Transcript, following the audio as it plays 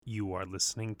You are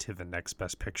listening to the Next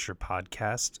Best Picture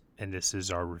podcast, and this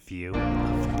is our review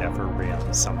of Never,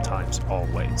 Rarely, Sometimes,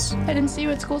 Always. I didn't see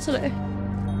you at school today.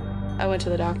 I went to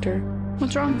the doctor.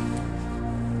 What's wrong?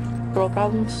 Girl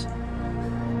problems?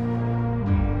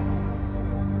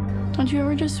 Don't you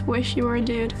ever just wish you were a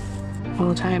dude? All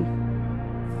the time.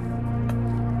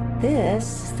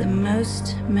 This is the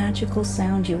most magical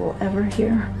sound you will ever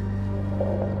hear.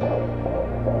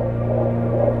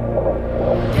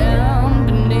 Down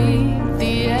beneath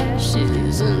the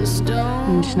ashes and stone.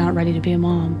 I'm just not ready to be a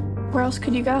mom. Where else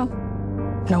could you go?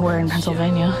 Nowhere in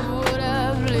Pennsylvania.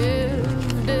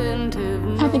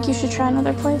 I think you should try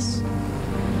another place.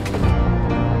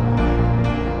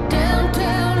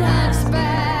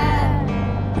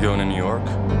 You going to New York?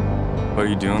 What are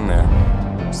you doing there?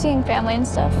 Seeing family and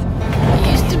stuff.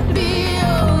 Used to be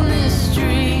on this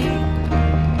street.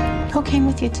 Who came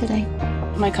with you today?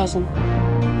 My cousin.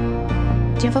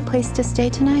 Do you have a place to stay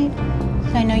tonight?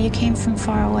 I know you came from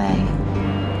far away.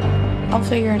 I'll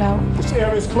figure it out. This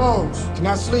area's closed.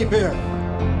 Cannot sleep here.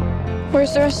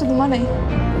 Where's the rest of the money?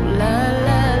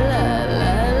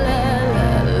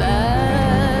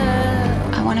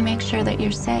 I want to make sure that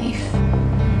you're safe.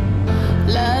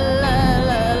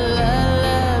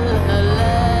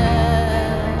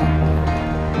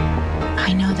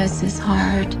 I know this is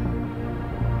hard.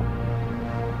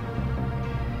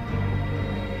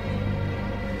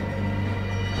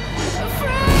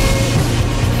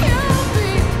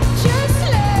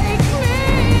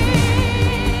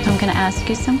 I'm going to ask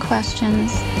you some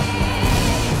questions.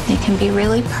 They can be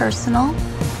really personal.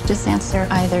 Just answer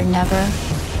either never,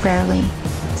 rarely,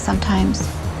 sometimes,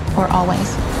 or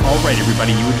always. All right,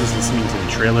 everybody, you were just listening to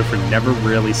the trailer for Never,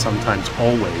 Rarely, Sometimes,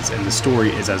 Always, and the story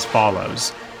is as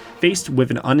follows. Faced with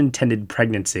an unintended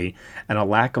pregnancy and a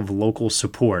lack of local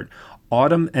support,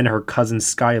 Autumn and her cousin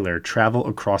Skylar travel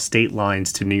across state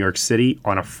lines to New York City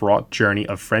on a fraught journey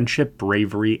of friendship,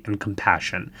 bravery, and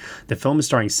compassion. The film is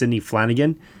starring Sidney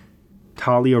Flanigan,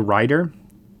 Talia Ryder,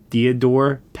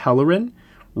 Theodore Pellerin,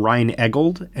 Ryan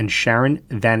Eggold, and Sharon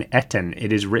Van Etten.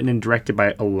 It is written and directed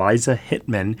by Eliza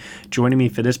Hittman. Joining me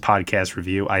for this podcast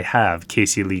review, I have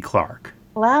Casey Lee Clark.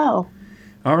 Wow.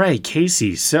 All right,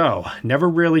 Casey. So, Never,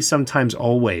 Rarely, Sometimes,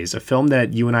 Always, a film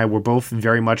that you and I were both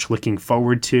very much looking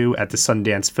forward to at the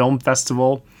Sundance Film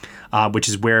Festival, which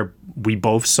is where we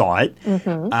both saw it.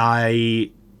 Mm-hmm.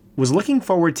 I was looking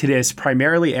forward to this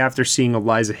primarily after seeing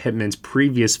Eliza Hittman's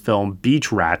previous film, Beach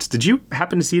Rats. Did you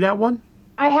happen to see that one?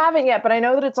 I haven't yet, but I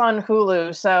know that it's on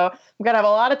Hulu, so I'm going to have a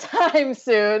lot of time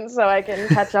soon so I can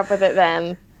catch up with it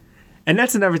then. And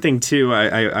that's another thing, too,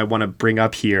 I want to bring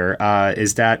up here,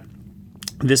 is that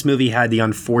this movie had the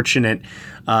unfortunate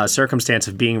circumstance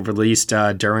of being released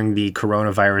during the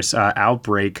coronavirus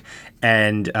outbreak,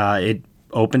 and it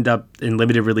opened up in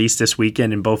limited release this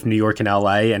weekend in both New York and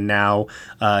LA, and now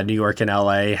New York and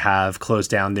LA have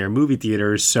closed down their movie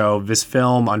theaters. So this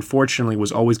film, unfortunately,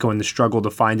 was always going to struggle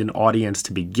to find an audience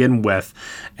to begin with.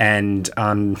 And,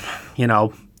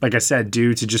 like I said,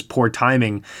 due to just poor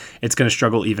timing, it's going to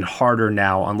struggle even harder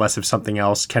now unless if something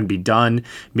else can be done.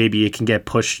 Maybe it can get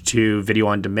pushed to video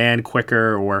on demand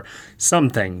quicker or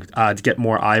something to get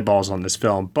more eyeballs on this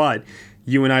film. But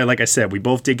you and I, like I said, we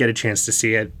both did get a chance to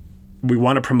see it. We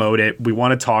want to promote it. We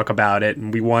want to talk about it.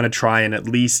 And we want to try and at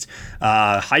least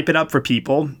hype it up for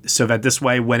people so that this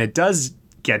way, when it does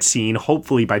get seen,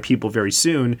 hopefully by people very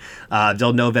soon,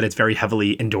 they'll know that it's very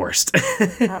heavily endorsed.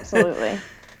 Absolutely.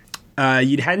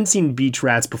 You hadn't seen Beach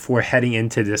Rats before heading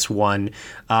into this one.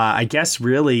 I guess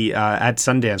really at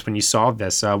Sundance when you saw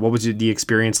this, what was the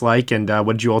experience like, and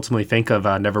what did you ultimately think of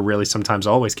Never, Really, Sometimes,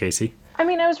 Always, Casey? I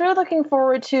mean, I was looking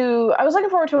forward to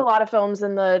a lot of films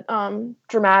in the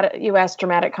U.S.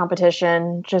 dramatic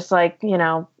competition, just like,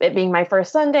 it being my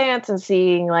first Sundance and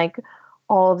seeing like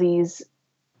all these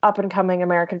up and coming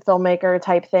American filmmaker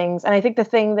type things. And I think the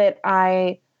thing that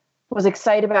I was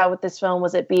excited about with this film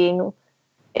was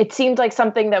it seemed like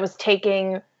something that was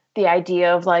taking the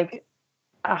idea of like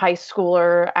a high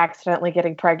schooler accidentally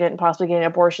getting pregnant and possibly getting an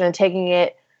abortion and taking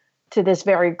it to this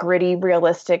very gritty,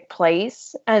 realistic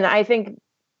place. And I think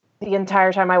the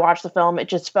entire time I watched the film, it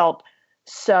just felt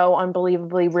so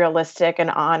unbelievably realistic and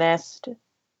honest,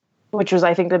 which was,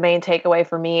 I think, the main takeaway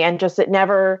for me. And just, it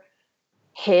never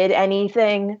hid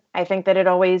anything. I think that it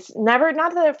always not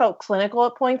that it felt clinical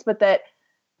at points, but that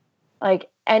like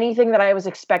anything that I was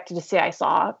expected to see, I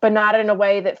saw, but not in a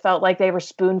way that felt like they were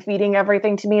spoon feeding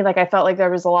everything to me. Like I felt like there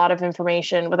was a lot of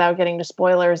information without getting to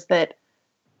spoilers that,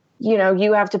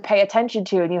 you have to pay attention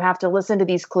to, and you have to listen to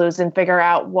these clues and figure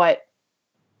out what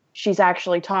she's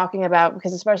actually talking about,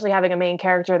 because especially having a main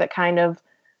character that kind of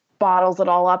bottles it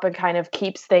all up and kind of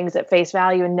keeps things at face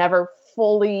value and never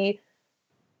fully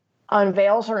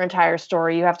unveils her entire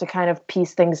story. You have to kind of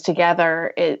piece things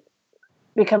together. It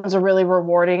becomes a really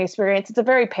rewarding experience. It's a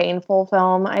very painful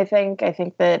film, I think. I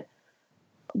think that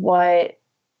what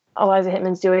Eliza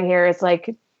Hittman's doing here is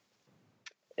like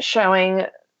showing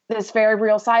this very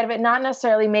real side of it, not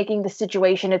necessarily making the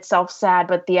situation itself sad,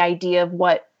 but the idea of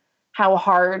how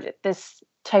hard this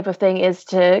type of thing is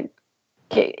to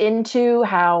get into,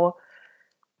 how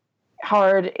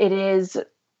hard it is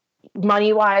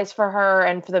money-wise for her,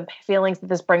 and for the feelings that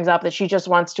this brings up, that she just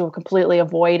wants to completely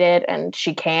avoid it and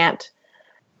she can't,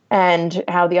 and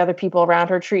how the other people around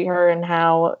her treat her, and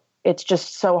how it's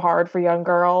just so hard for young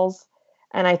girls.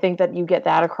 And I think that you get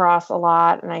that across a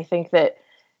lot. And I think that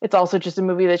it's also just a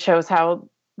movie that shows how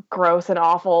gross and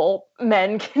awful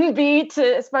men can be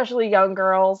to especially young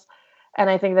girls. And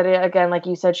I think that it, again, like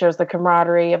you said, shows the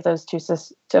camaraderie of those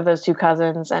two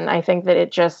cousins. And I think that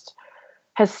it just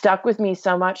has stuck with me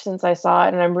so much since I saw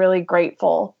it. And I'm really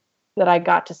grateful that I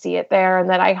got to see it there, and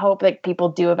that I hope that people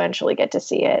do eventually get to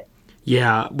see it.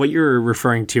 Yeah, what you're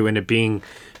referring to and it being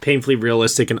painfully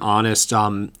realistic and honest,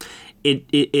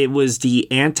 it was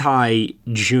the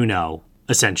anti-Juno,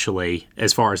 essentially,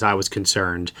 as far as I was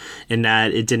concerned, in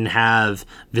that it didn't have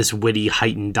this witty,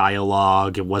 heightened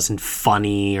dialogue. It wasn't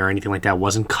funny or anything like that. It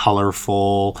wasn't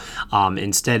colorful.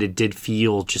 Instead, it did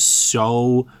feel just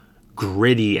so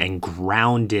gritty and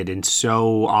grounded and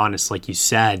so honest, like you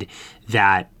said,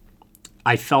 that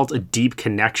I felt a deep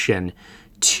connection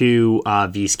to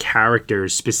these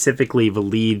characters, specifically the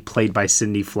lead played by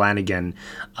Sydney Flanagan,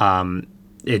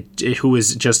 who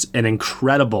is just an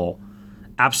incredible,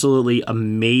 absolutely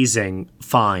amazing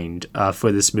find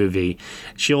for this movie.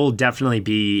 She'll definitely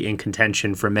be in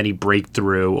contention for many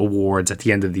breakthrough awards at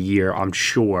the end of the year, I'm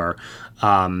sure.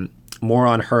 More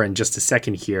on her in just a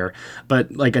second here.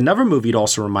 But like another movie to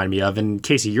also remind me of, and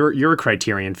Casey, you're a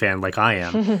Criterion fan like I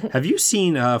am. Have you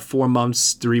seen 4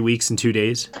 months, 3 weeks, and 2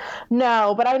 days?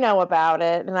 No, but I know about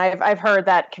it, and I've heard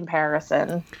that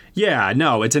comparison. Yeah,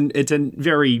 no, it's a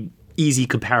very easy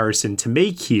comparison to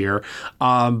make here,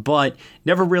 but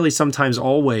never really, sometimes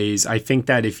always. I think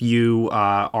that if you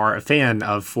are a fan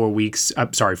of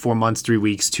 4 months, 3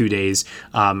 weeks, 2 days,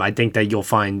 I think that you'll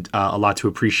find a lot to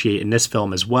appreciate in this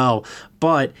film as well.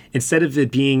 But instead of it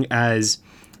being as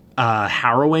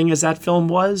harrowing as that film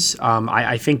was,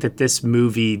 I think that this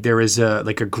movie, there is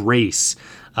a grace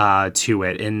to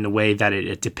it in the way that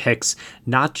it depicts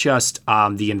not just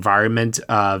the environment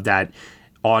that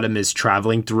Autumn is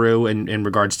traveling through in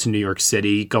regards to New York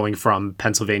City, going from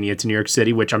Pennsylvania to New York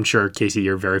City, which I'm sure, Casey,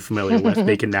 you're very familiar with,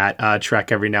 making that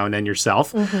trek every now and then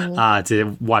yourself,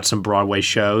 to watch some Broadway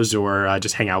shows or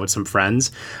just hang out with some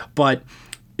friends. But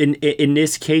in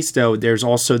this case, though, there's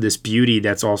also this beauty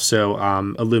that's also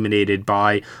illuminated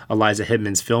by Eliza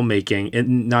Hittman's filmmaking,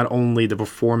 and not only the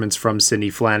performance from Sydney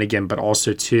Flanagan, but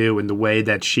also, too, in the way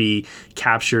that she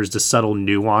captures the subtle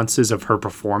nuances of her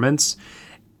performance.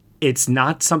 It's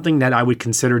not something that I would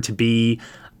consider to be,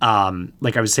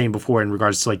 like I was saying before, in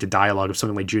regards to like the dialogue of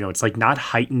something like Juno. It's like not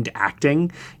heightened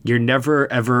acting. You're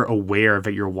never, ever aware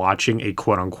that you're watching a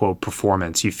quote unquote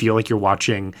performance. You feel like you're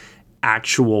watching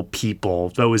actual people,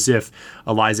 though, as if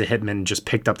Eliza Hittman just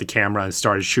picked up the camera and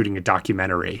started shooting a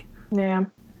documentary. Yeah.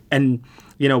 And,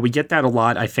 we get that a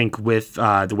lot, I think, with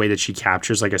the way that she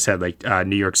captures, like I said, like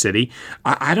New York City.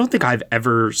 I don't think I've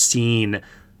ever seen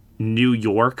New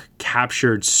York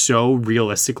captured so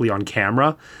realistically on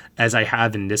camera as I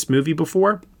have in this movie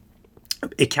before.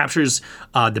 It captures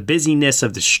the busyness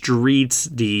of the streets,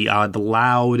 the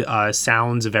loud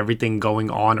sounds of everything going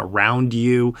on around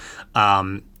you.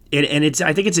 And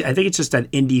I think it's just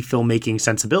that indie filmmaking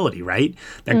sensibility, right?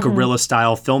 That guerrilla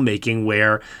style filmmaking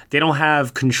where they don't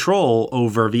have control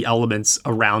over the elements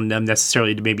around them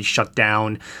necessarily to maybe shut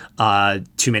down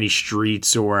too many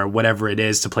streets or whatever it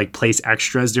is to place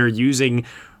extras. They're using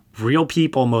real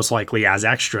people most likely as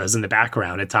extras in the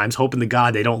background at times, hoping to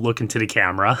God they don't look into the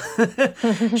camera,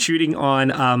 shooting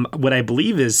on what I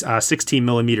believe is 16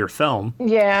 millimeter film.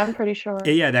 Yeah, I'm pretty sure.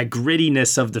 Yeah, that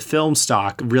grittiness of the film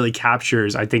stock really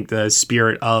captures, I think, the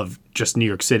spirit of just New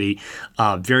York City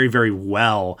very, very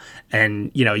well. And,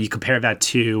 you compare that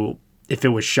to if it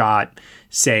was shot,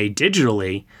 say,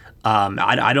 digitally,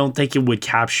 I don't think it would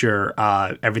capture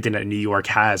everything that New York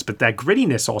has, but that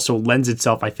grittiness also lends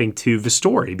itself, I think, to the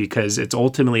story, because it's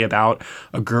ultimately about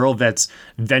a girl that's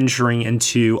venturing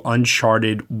into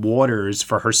uncharted waters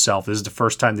for herself. This is the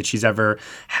first time that she's ever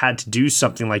had to do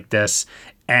something like this,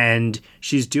 and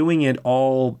she's doing it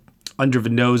all under the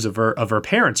nose of her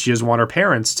parents. She doesn't want her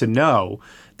parents to know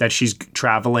that she's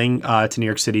traveling to New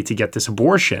York City to get this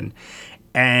abortion.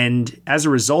 And as a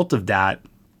result of that,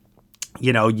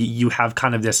 you know, you have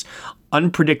kind of this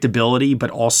unpredictability, but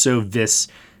also this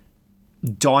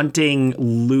daunting,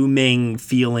 looming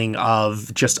feeling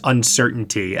of just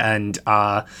uncertainty. And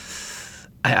I'm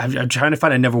trying to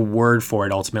find another word for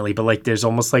it ultimately, but like there's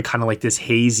almost like kind of like this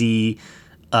hazy,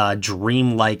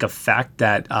 dream-like effect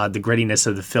that the grittiness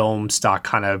of the film stock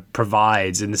kind of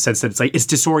provides, in the sense that it's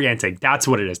disorienting. That's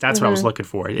what it is. That's what I was looking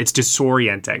for. It's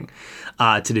disorienting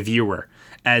to the viewer,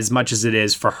 as much as it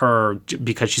is for her,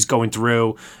 because she's going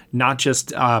through not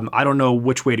just, I don't know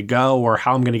which way to go or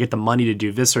how I'm going to get the money to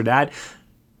do this or that,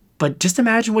 but just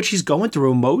imagine what she's going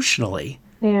through emotionally.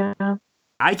 Yeah.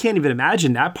 I can't even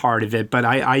imagine that part of it, but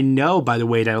I know by the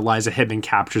way that Eliza Hittman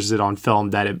captures it on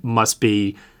film that it must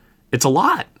be, it's a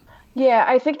lot. Yeah,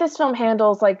 I think this film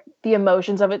handles like the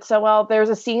emotions of it so well. There's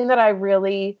a scene that I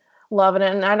really love in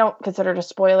it, and I don't consider it a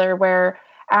spoiler, where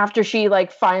after she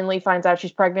like finally finds out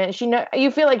she's pregnant,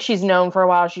 you feel like she's known for a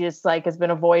while. She just like has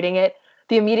been avoiding it.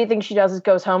 The immediate thing she does is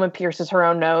goes home and pierces her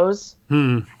own nose.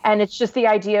 And it's just the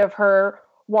idea of her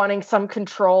wanting some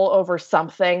control over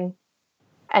something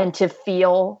and to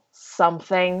feel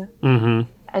something.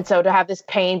 And so to have this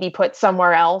pain be put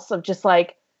somewhere else, of just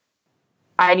like,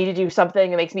 I need to do something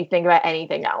that makes me think about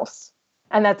anything else.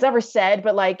 And that's never said,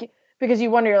 but like, because you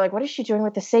wonder, you're like, what is she doing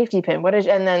with the safety pin?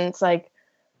 And then it's like,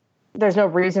 there's no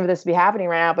reason for this to be happening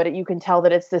right now, but you can tell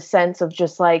that it's this sense of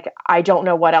just like, I don't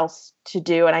know what else to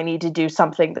do, and I need to do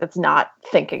something that's not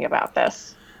thinking about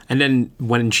this. And then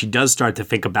when she does start to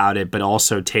think about it, but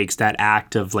also takes that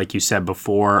act of, like you said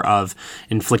before, of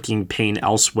inflicting pain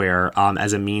elsewhere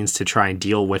as a means to try and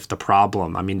deal with the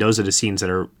problem. I mean, those are the scenes that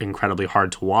are incredibly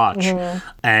hard to watch.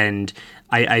 And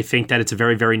I think that it's a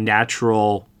very, very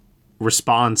natural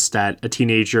response that a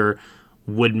teenager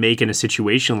would make in a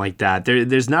situation like that.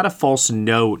 There's not a false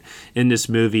note in this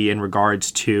movie in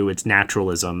regards to its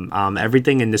naturalism.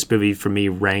 Everything in this movie for me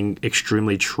rang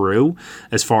extremely true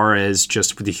as far as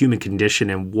just the human condition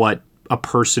and what a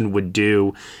person would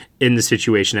do in the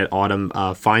situation that Autumn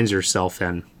finds herself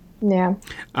in. Yeah.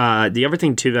 The other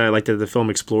thing too that I like that the film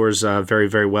explores very,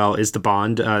 very well is the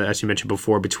bond, as you mentioned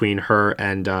before, between her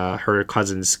and her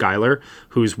cousin Skylar,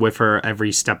 who's with her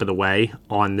every step of the way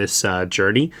on this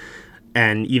journey.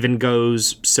 And even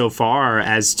goes so far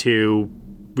as to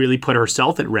really put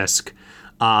herself at risk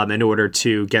in order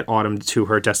to get Autumn to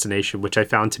her destination, which I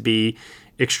found to be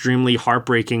extremely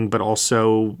heartbreaking, but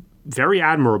also very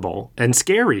admirable and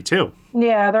scary too.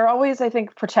 Yeah, they're always, I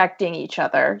think, protecting each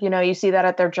other. You know, you see that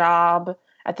at their job,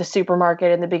 at the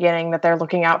supermarket in the beginning, that they're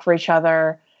looking out for each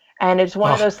other. And it's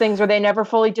one of those things where they never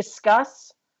fully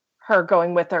discuss her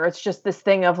going with her. It's just this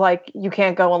thing of like, you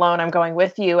can't go alone, I'm going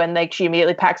with you. And like, she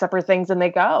immediately packs up her things and they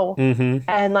go.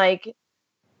 And like,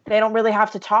 they don't really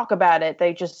have to talk about it.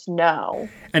 They just know.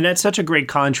 And that's such a great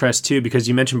contrast too, because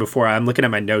you mentioned before, I'm looking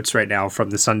at my notes right now from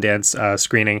the Sundance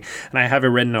screening, and I have it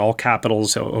written in all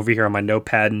capitals over here on my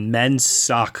notepad, "Men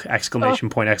suck!" ! Exclamation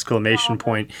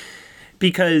point.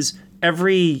 Because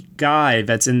every guy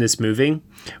that's in this movie,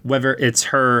 whether it's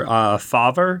her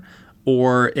father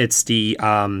or it's their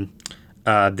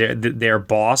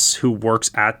boss who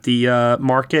works at the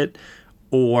market,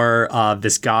 or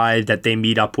this guy that they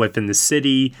meet up with in the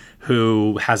city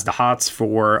who has the hots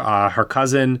for her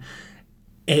cousin,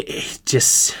 it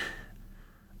just,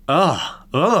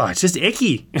 it's just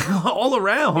icky all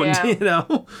around, you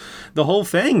know? The whole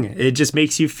thing, it just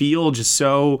makes you feel just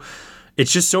so,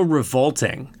 it's just so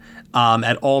revolting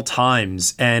at all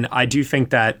times. And I do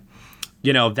think that,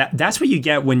 you know, that's what you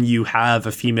get when you have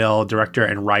a female director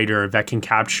and writer that can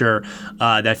capture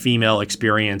that female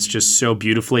experience just so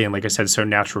beautifully and, like I said, so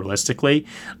naturalistically,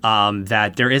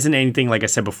 that there isn't anything, like I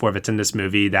said before, that's in this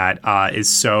movie that is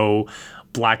so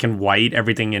black and white.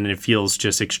 Everything in it feels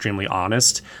just extremely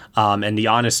honest. And the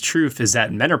honest truth is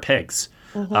that men are pigs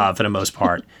for the most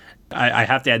part. I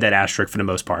have to add that asterisk for the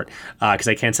most part, because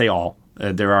I can't say all.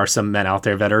 There are some men out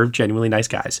there that are genuinely nice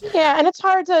guys. Yeah, and it's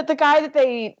hard to, the guy that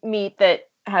they meet that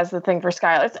has the thing for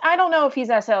Skylar, I don't know if he's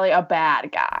necessarily a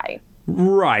bad guy.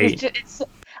 Right. It's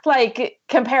like,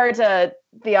 compared to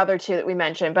the other two that we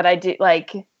mentioned, but I do,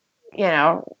 like, you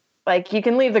know, like, you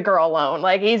can leave the girl alone.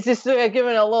 Like, he's just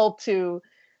giving a little too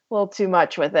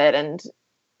much with it.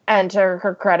 And to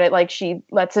her credit, like, she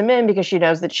lets him in because she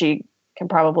knows that they can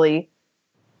probably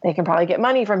get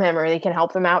money from him, or they can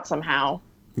help him out somehow.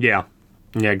 Yeah.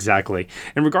 Yeah, exactly.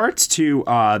 In regards to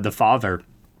the father,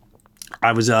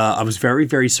 I was very,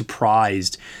 very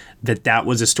surprised that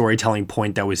was a storytelling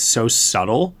point that was so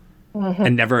subtle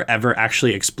and never ever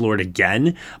actually explored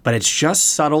again. But it's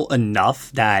just subtle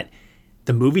enough that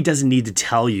the movie doesn't need to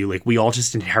tell you. Like, we all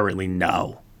just inherently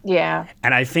know. Yeah.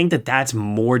 And I think that that's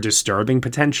more disturbing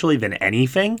potentially than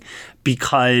anything,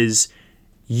 because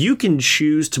you can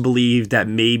choose to believe that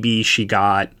maybe she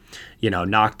got,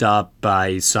 knocked up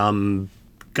by some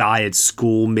guy at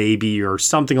school maybe, or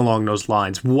something along those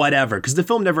lines, whatever, because the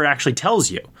film never actually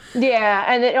tells you. Yeah,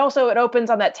 and it opens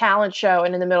on that talent show,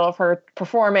 and in the middle of her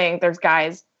performing, there's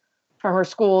guys from her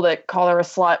school that call her a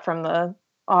slut from the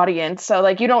audience. So,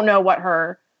 like, you don't know what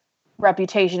her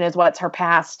reputation is, what her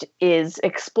past is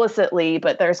explicitly,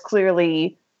 but there's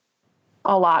clearly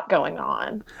a lot going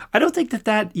on. I don't think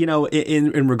that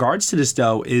in regards to this,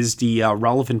 though, is the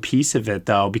relevant piece of it,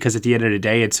 though, because at the end of the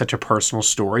day, it's such a personal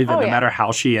story that no matter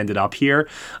how she ended up here,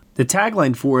 the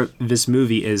tagline for this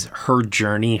movie is her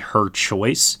journey, her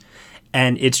choice.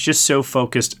 And it's just so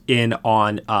focused in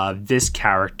on this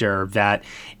character that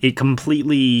it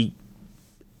completely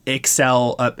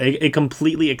it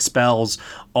completely expels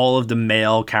all of the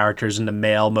male characters and the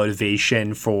male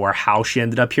motivation for how she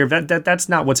ended up here. That's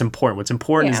not what's important. What's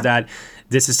important is that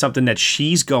this is something that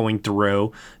she's going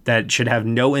through that should have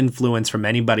no influence from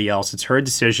anybody else. It's her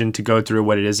decision to go through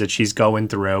what it is that she's going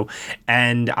through.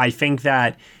 And I think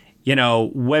that,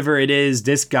 whether it is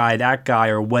this guy, that guy,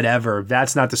 or whatever,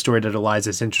 that's not the story that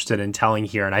Eliza's interested in telling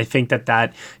here. And I think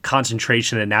that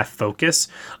concentration and that focus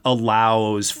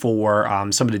allows for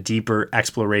some of the deeper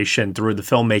exploration through the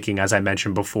filmmaking, as I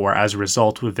mentioned before, as a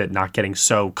result of it not getting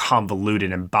so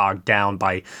convoluted and bogged down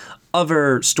by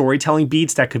other storytelling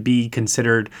beats that could be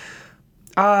considered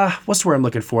what's the word I'm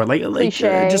looking for? Like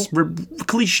cliche.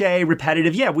 Cliche,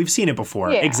 repetitive. Yeah, we've seen it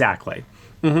before. Yeah. Exactly.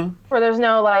 Mm-hmm. Where there's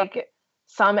no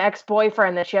some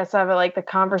ex-boyfriend that she has to have the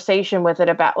conversation with it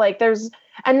about,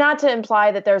 and not to imply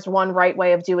that there's one right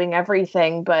way of doing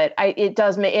everything, but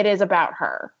it is about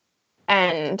her.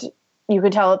 And you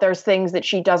can tell that there's things that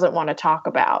she doesn't want to talk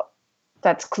about.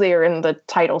 That's clear in the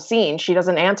title scene. She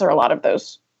doesn't answer a lot of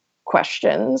those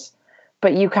questions,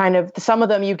 but you some of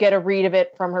them you get a read of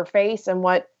it from her face and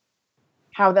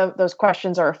how those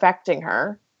questions are affecting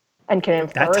her and can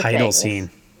infer that title things. Scene.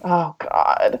 Oh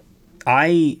God.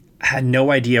 I had no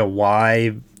idea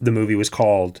why the movie was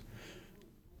called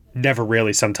Never,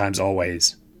 Rarely, Sometimes,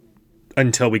 Always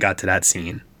until we got to that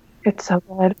scene. It's so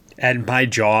good. And my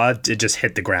jaw, it just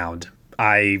hit the ground.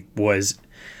 I was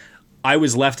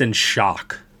left in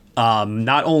shock,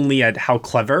 not only at how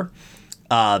clever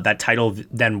that title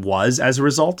then was as a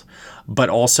result, but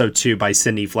also too by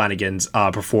Sydney Flanagan's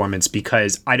performance,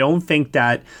 because I don't think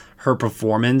that her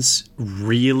performance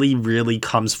really, really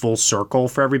comes full circle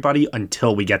for everybody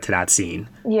until we get to that scene.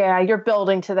 Yeah, you're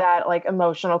building to that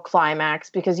emotional climax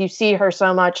because you see her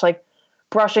so much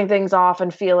brushing things off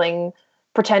and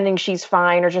pretending she's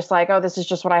fine, or just oh, this is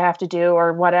just what I have to do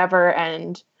or whatever,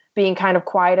 and being kind of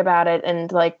quiet about it,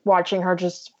 and watching her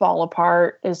just fall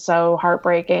apart is so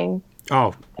heartbreaking.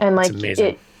 Oh, and it's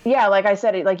amazing. Like I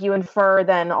said, you infer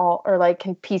then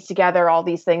can piece together all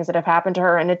these things that have happened to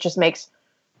her, and it just makes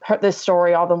this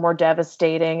story all the more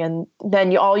devastating. And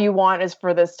then all you want is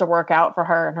for this to work out for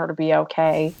her and her to be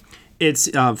okay. It's,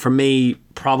 for me,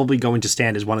 probably going to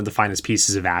stand as one of the finest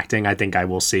pieces of acting I think I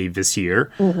will see this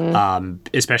year,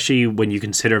 especially when you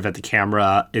consider that the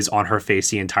camera is on her face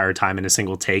the entire time in a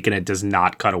single take and it does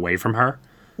not cut away from her.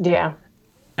 Yeah.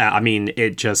 I mean,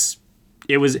 it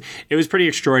was pretty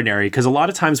extraordinary, because a lot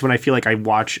of times when I feel like I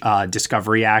watch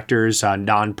Discovery actors,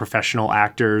 non-professional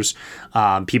actors,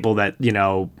 people that,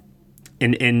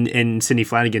 in Sydney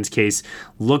Flanagan's case,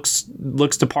 looks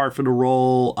the part for the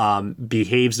role,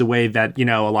 behaves the way that,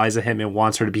 Eliza Hittman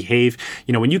wants her to behave.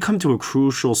 When you come to a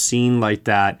crucial scene like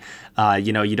that,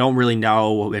 you don't really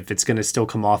know if it's going to still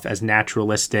come off as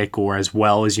naturalistic or as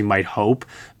well as you might hope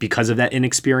because of that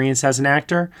inexperience as an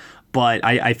actor. But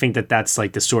I think that that's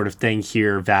the sort of thing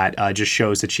here that just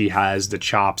shows that she has the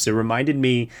chops. It reminded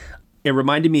me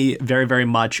very, very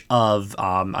much of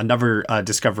another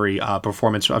Discovery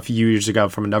performance a few years ago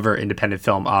from another independent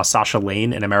film, Sasha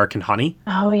Lane in American Honey.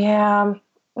 Oh, yeah.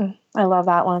 I love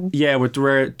that one. Yeah,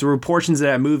 through portions of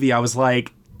that movie, I was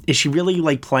like, is she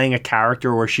really playing a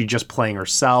character, or is she just playing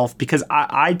herself? Because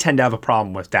I tend to have a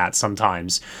problem with that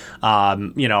sometimes.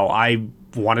 I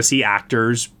want to see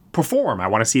actors perform. I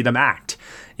want to see them act.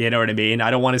 You know what I mean? I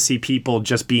don't want to see people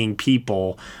just being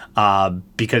people,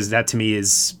 because that to me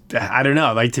is, I don't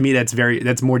know, to me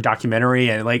that's more documentary,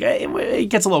 and it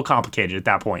gets a little complicated at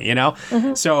that point,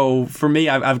 Mm-hmm. So for me,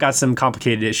 I've got some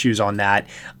complicated issues on that.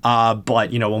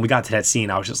 But when we got to that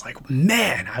scene, I was just like,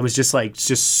 man, I was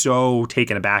just so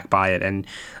taken aback by it. And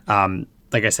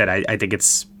like I said, I think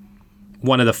it's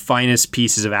one of the finest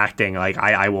pieces of acting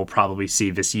I will probably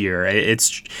see this year.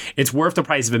 It's worth the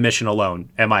price of admission alone,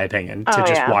 in my opinion,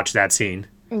 to watch that scene.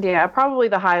 Yeah, probably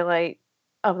the highlight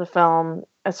of the film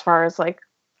as far as like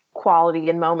quality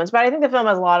and moments. But I think the film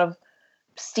has a lot of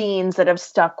scenes that have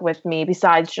stuck with me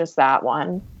besides just that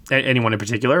one. Anyone in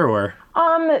particular, or?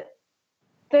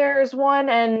 There's one,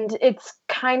 and it's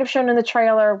kind of shown in the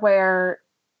trailer where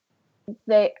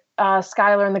they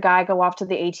Skylar and the guy go off to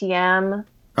the ATM.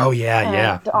 Oh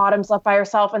yeah. Autumn's left by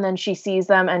herself, and then she sees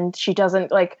them, and she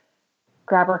doesn't like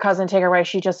grab her cousin, take her away.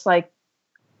 She just like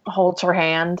holds her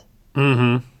hand.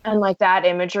 Mm-hmm. And like that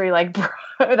imagery, like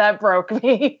that broke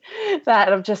me.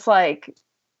 That of just like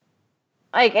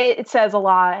it says a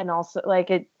lot, and also like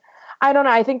it. I don't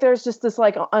know. I think there's just this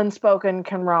like unspoken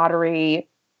camaraderie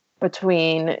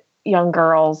between young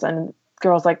girls and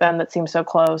girls like them that seem so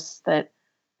close that,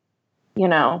 you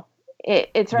know,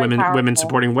 it's very powerful. Women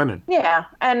supporting women. Yeah.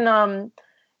 And, and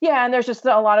there's just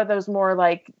a lot of those more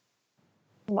like,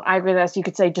 I guess you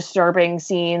could say disturbing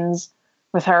scenes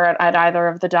with her at either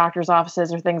of the doctor's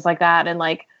offices or things like that. And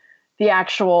like the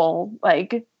actual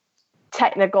like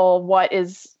technical, what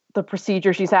is the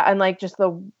procedure she's at, and like just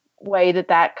the way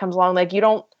that comes along. Like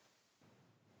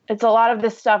it's a lot of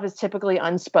this stuff is typically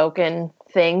unspoken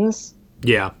things.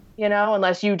 Yeah. You know,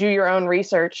 unless you do your own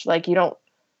research, like you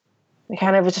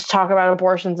kind of just talk about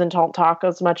abortions and don't talk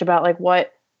as much about like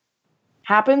what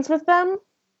happens with them.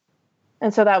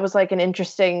 And so that was like an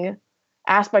interesting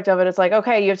aspect of it. It's like,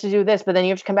 okay, you have to do this, but then you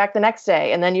have to come back the next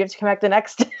day, and then you have to come back the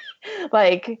next day.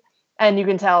 Like, and you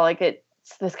can tell like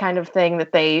it's this kind of thing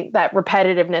that that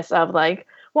repetitiveness of like,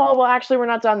 well, actually, we're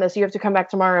not done this. You have to come back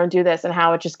tomorrow and do this, and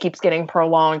how it just keeps getting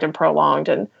prolonged,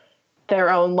 and their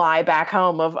own lie back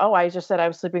home of, oh, I just said I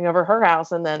was sleeping over her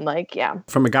house, and then like, yeah.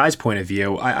 From a guy's point of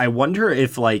view, I wonder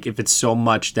if it's so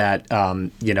much that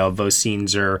those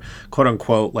scenes are quote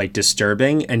unquote like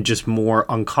disturbing and just more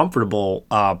uncomfortable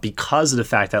because of the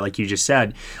fact that, like you just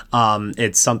said,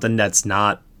 it's something that's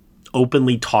not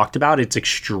openly talked about. It's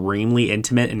extremely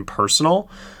intimate and personal,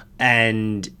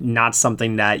 and not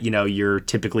something that, you're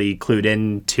typically clued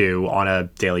into on a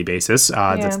daily basis.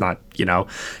 That's not,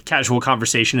 casual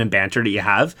conversation and banter that you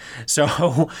have.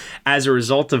 So as a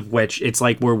result of which, it's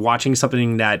like we're watching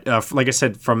something that, like I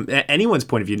said, from anyone's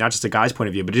point of view, not just a guy's point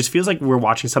of view, but it just feels like we're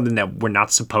watching something that we're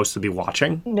not supposed to be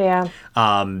watching. Yeah.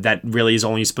 That really is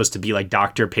only supposed to be like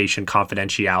doctor-patient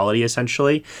confidentiality,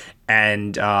 essentially.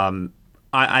 And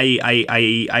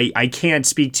I can't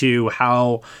speak to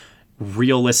how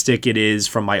realistic it is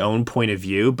from my own point of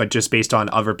view, but just based on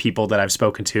other people that I've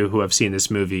spoken to who have seen this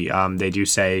movie, they do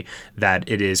say that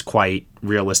it is quite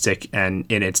realistic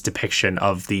and in its depiction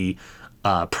of the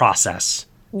process,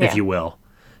 if you will.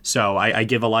 So I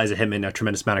give Eliza Hittman a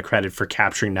tremendous amount of credit for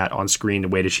capturing that on screen the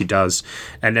way that she does.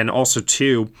 And then also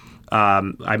too,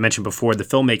 I mentioned before the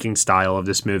filmmaking style of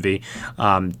this movie,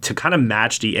 to kind of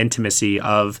match the intimacy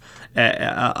of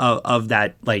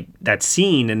that, like that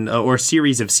scene or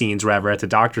series of scenes rather at the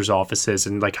doctor's offices,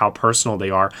 and like how personal they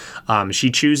are. She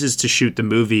chooses to shoot the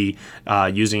movie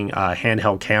using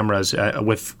handheld cameras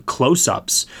with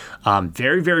close-ups.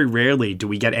 Very, very rarely do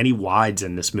we get any wides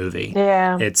in this movie.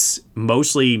 Yeah, it's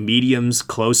mostly mediums,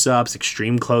 close-ups,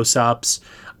 extreme close-ups.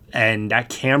 And that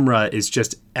camera is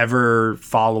just ever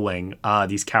following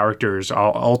these characters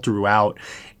all throughout,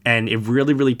 and it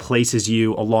really, really places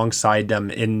you alongside them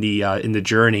in the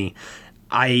journey.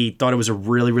 I thought it was a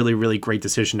really, really, really great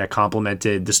decision that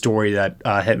complemented the story that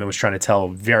Hittman was trying to tell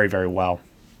very, very well.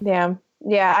 Yeah,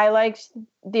 I liked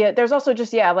there's also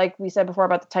just like we said before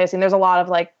about the title scene. There's a lot of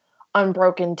like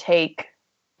unbroken take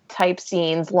type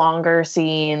scenes, longer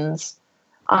scenes.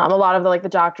 A lot of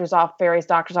the various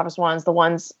doctor's office ones, the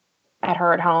ones at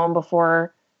her at home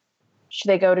before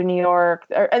they go to New York.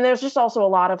 And there's just also a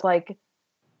lot of like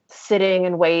sitting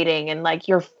and waiting, and like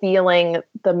you're feeling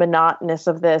the monotonous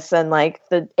of this and like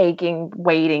the aching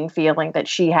waiting feeling that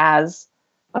she has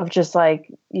of just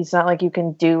like, it's not like you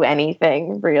can do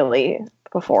anything really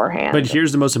beforehand. But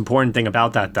here's the most important thing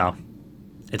about that though.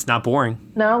 It's not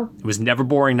boring. No. It was never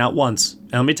boring, not once.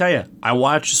 And let me tell you, I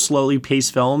watch slowly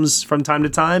paced films from time to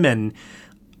time, and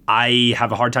I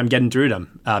have a hard time getting through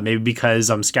them. Maybe because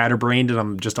I'm scatterbrained and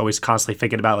I'm just always constantly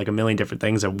thinking about like a million different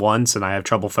things at once, and I have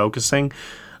trouble focusing.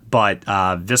 But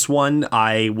this one,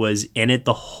 I was in it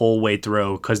the whole way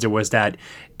through because there was that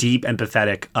deep,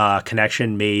 empathetic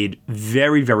connection made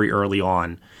very, very early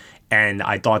on. And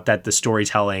I thought that the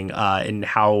storytelling and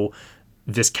how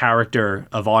this character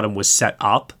of Autumn was set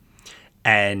up,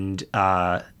 and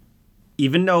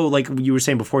even though, like you were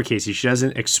saying before, Casey, she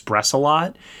doesn't express a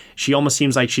lot, she almost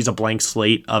seems like she's a blank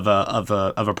slate of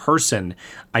a person.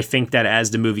 I think that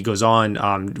as the movie goes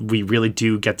on, we really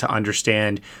do get to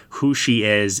understand who she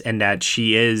is, and that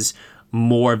she is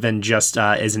more than just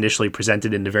is initially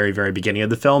presented in the very, very beginning of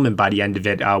the film. And by the end of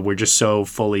it, we're just so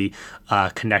fully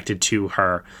connected to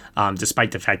her,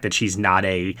 despite the fact that she's not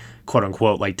a quote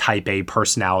unquote like type A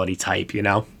personality type, you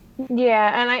know?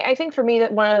 Yeah. And I think for me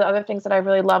that one of the other things that I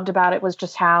really loved about it was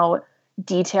just how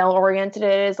detail oriented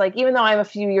it is. Like, even though I'm a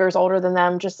few years older than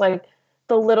them, just like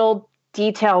the little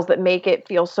details that make it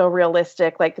feel so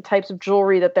realistic, like the types of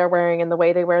jewelry that they're wearing and the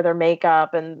way they wear their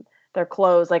makeup and their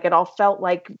clothes, like it all felt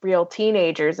like real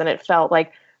teenagers, and it felt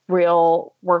like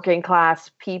real working class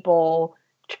people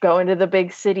going to the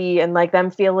big city and like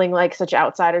them feeling like such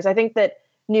outsiders. I think that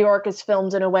New York is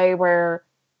filmed in a way where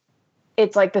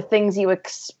it's like the things you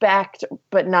expect,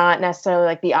 but not necessarily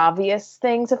like the obvious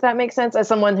things, if that makes sense. As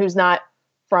someone who's not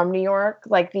from New York,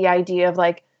 like the idea of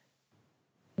like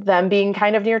them being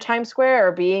kind of near Times Square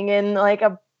or being in like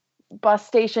a bus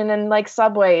station and like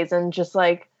subways, and just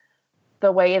like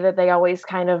the way that they always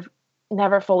kind of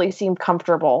never fully seem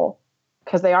comfortable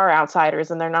because they are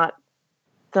outsiders, and it's not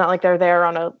like they're there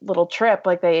on a little trip.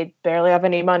 Like they barely have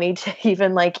any money to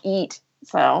even like eat.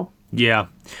 So yeah.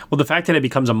 Well, the fact that it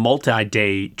becomes a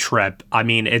multi-day trip, I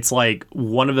mean, it's like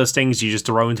one of those things you just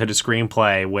throw into the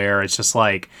screenplay where it's just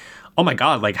like, oh my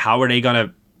God, like what are they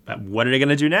going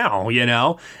to do now, you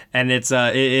know? And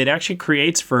it actually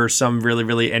creates for some really,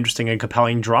 really interesting and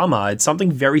compelling drama. It's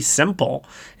something very simple.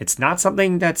 It's not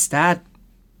something that's that,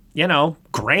 you know,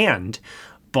 grand,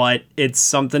 but it's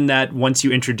something that once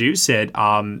you introduce it,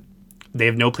 they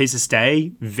have no place to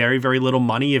stay, very, very little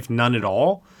money, if none at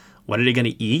all. What are they going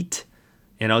to eat?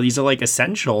 You know, these are like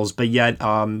essentials, but yet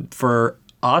for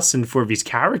us and for these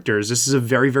characters, this is a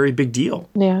very, very big deal.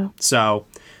 yeah. So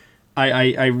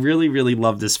I really, really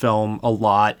love this film a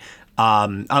lot.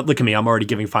 Look at me, I'm already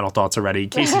giving final thoughts already.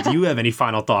 Casey, do you have any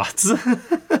final thoughts?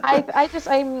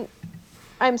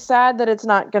 I'm sad that it's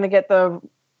not going to get the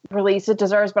release it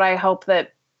deserves, but I hope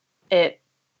that it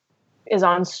is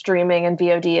on streaming and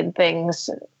VOD and things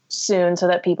soon so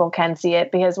that people can see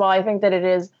it. Because while I think that it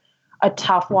is a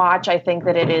tough watch, I think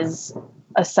that it is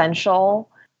essential.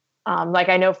 Like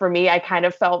I know for me, I kind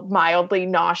of felt mildly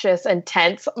nauseous and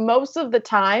tense most of the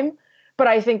time, but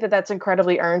I think that that's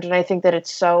incredibly earned. And I think that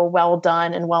it's so well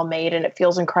done and well made. And it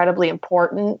feels incredibly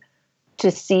important to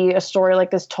see a story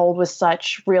like this told with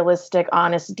such realistic,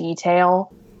 honest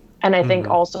detail. And I think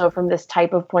also from this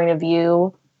type of point of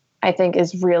view, I think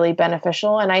is really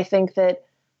beneficial. And I think that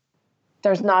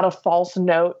there's not a false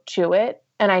note to it.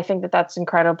 And I think that that's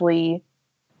incredibly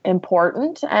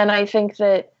important. And I think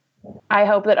that I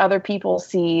hope that other people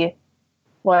see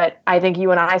what I think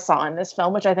you and I saw in this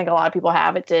film, which I think a lot of people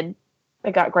have. It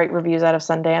got great reviews out of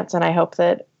Sundance, and I hope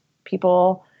that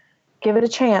people give it a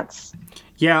chance.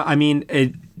 Yeah, I mean,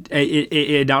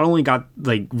 it not only got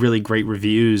like really great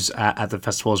reviews at the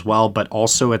festival as well, but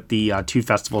also at the two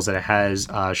festivals that it has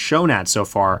shown at so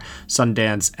far,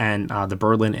 Sundance and the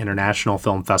Berlin International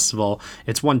Film Festival.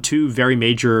 It's won two very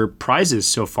major prizes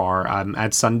so far.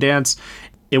 At Sundance,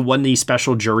 it won the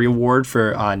Special Jury Award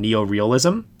for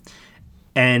Neorealism,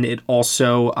 and it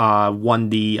also won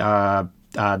the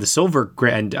Silver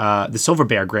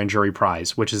Bear Grand Jury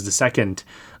Prize, which is the second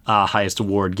highest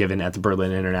award given at the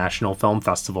Berlin International Film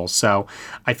Festival. So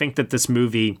I think that this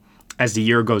movie, as the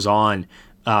year goes on,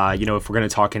 if we're going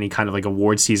to talk any kind of like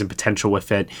award season potential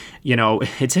with it,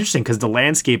 it's interesting because the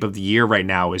landscape of the year right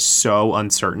now is so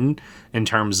uncertain in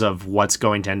terms of what's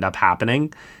going to end up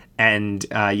happening. And,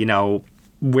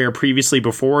 where previously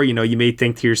before, you may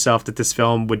think to yourself that this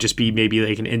film would just be maybe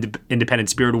like an Independent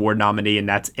Spirit Award nominee and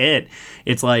that's it.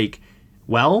 It's like,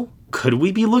 well, could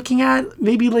we be looking at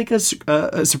maybe like a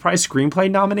surprise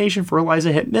screenplay nomination for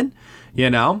Eliza Hittman?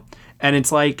 And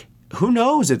it's like, who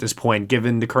knows at this point,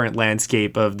 given the current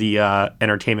landscape of the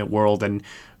entertainment world and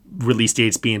release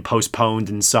dates being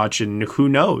postponed and such, and who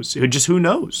knows? Who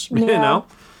knows? Yeah.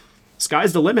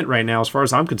 Sky's the limit right now as far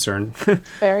as I'm concerned.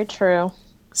 Very true.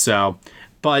 So,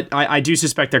 but I do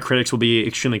suspect that critics will be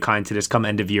extremely kind to this come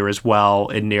end of year as well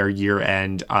in their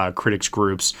year-end critics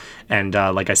groups. And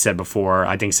like I said before,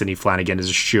 I think Sidney Flanigan is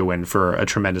a shoo-in for a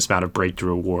tremendous amount of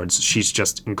breakthrough awards. She's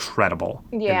just incredible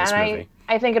in this movie.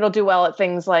 I think it'll do well at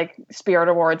things like Spirit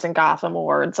Awards and Gotham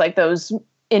Awards, like those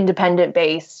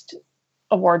independent-based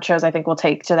award shows. I think will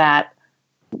take to that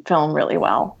film really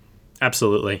well.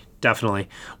 Absolutely. Definitely.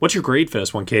 What's your grade for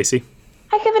this one, Casey?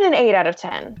 I give it an 8 out of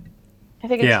 10. I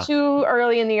think it's too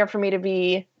early in the year for me to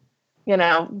be,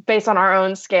 based on our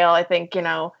own scale, I think,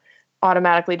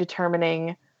 automatically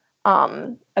determining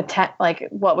a 10, like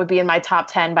what would be in my top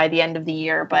 10 by the end of the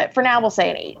year. But for now, we'll say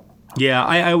an 8. Yeah,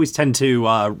 I always tend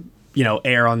to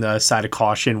err on the side of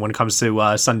caution when it comes to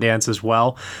Sundance as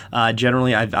well.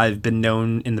 Generally, I've been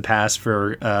known in the past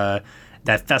for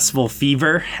that festival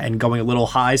fever and going a little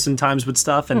high sometimes with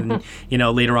stuff. And,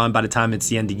 later on, by the time it's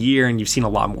the end of the year and you've seen a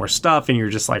lot more stuff and you're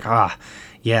just like,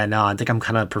 yeah, no, I think I'm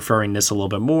kind of preferring this a little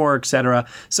bit more, etc.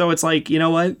 So it's like, you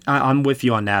know what? I'm with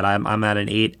you on that. I'm at an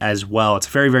 8 as well. It's a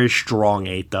very, very strong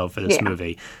 8, though, for this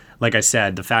movie. Like I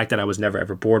said, the fact that I was never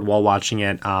ever bored while watching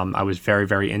it, I was very,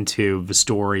 very into the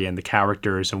story and the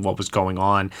characters and what was going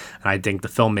on. And I think the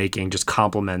filmmaking just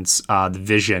complements the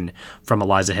vision from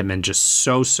Eliza Hittman just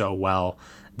so well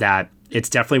that it's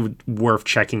definitely worth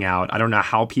checking out. I don't know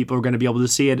how people are going to be able to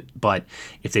see it, but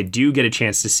if they do get a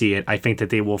chance to see it, I think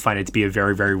that they will find it to be a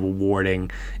very, very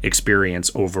rewarding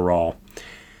experience overall.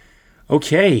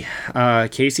 Okay,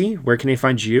 Casey, where can they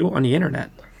find you on the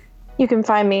internet? You can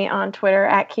find me on Twitter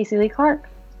at Casey Lee Clark.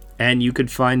 And you could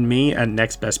find me at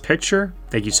Next Best Picture.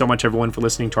 Thank you so much, everyone, for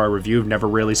listening to our review of Never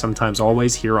Really, Sometimes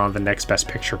Always here on the Next Best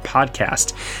Picture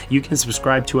podcast. You can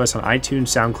subscribe to us on iTunes,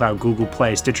 SoundCloud, Google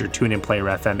Play, Stitcher, TuneIn, Player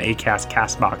FM, Acast,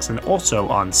 CastBox, and also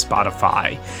on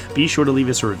Spotify. Be sure to leave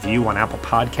us a review on Apple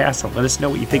Podcasts and let us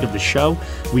know what you think of the show.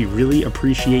 We really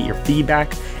appreciate your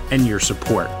feedback and your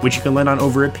support, which you can lend on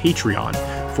over at Patreon.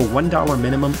 For $1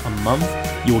 minimum a month,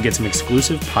 you will get some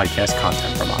exclusive podcast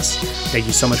content from us. Thank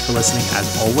you so much for listening,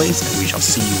 as always, and we shall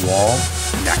see you all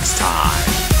next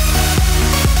time.